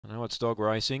I know it's dog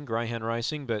racing, greyhound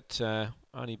racing, but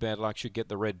only bad luck should get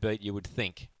the red beat, you would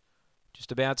think.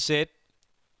 Just about set.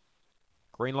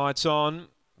 Green lights on.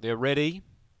 They're ready.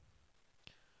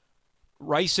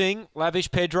 Racing,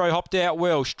 Lavish Pedro hopped out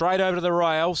well, straight over to the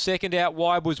rail. Second out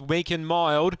wide was Weak and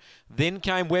Mild. Then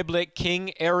came Weblet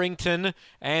King, Errington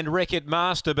and Wreck-It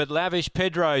Master. But Lavish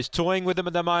Pedro's toying with them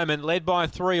at the moment, led by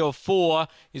 3 or 4,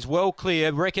 is well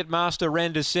clear. Wreck-It Master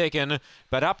ran to second,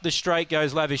 but up the straight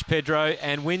goes Lavish Pedro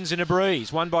and wins in a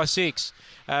breeze, 1 by 6.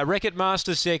 Wreck-It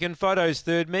Master second, Photos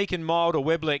third, Meek and Mild or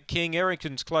Weblet King.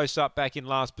 Errington's close up back in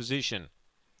last position.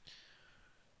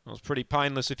 It was pretty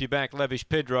painless if you back Lavish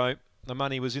Pedro. The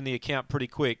money was in the account pretty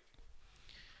quick.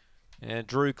 And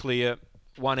drew clear,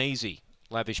 1 easy.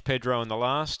 Lavish Pedro in the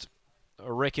last.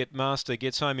 Wreck-It Master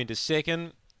gets home into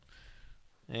second.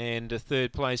 And a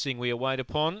third placing we await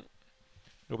upon.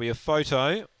 It'll be a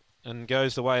photo and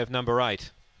goes the way of number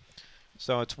 8.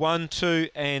 So it's 1, 2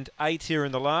 and 8 here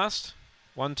in the last.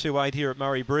 1, 2, 8 here at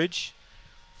Murray Bridge.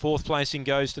 Fourth placing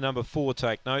goes to number 4,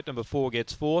 take note. Number 4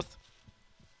 gets fourth.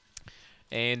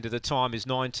 And the time is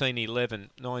 19:11,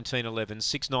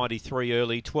 6:93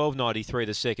 early, 12:93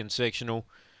 the second sectional,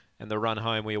 and the run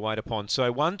home we await upon.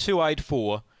 So 1, 2, 8,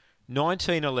 4,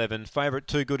 19:11, favourite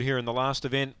Too Good here in the last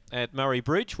event at Murray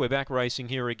Bridge. We're back racing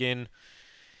here again,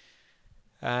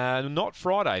 not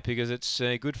Friday because it's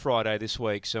Good Friday this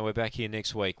week, so we're back here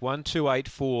next week. 1, 2, 8,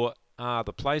 4 are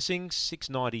the placings,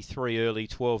 6:93 early,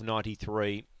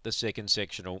 12:93 the second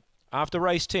sectional. After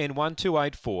race 10, 1, 2,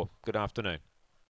 8, 4. Good afternoon.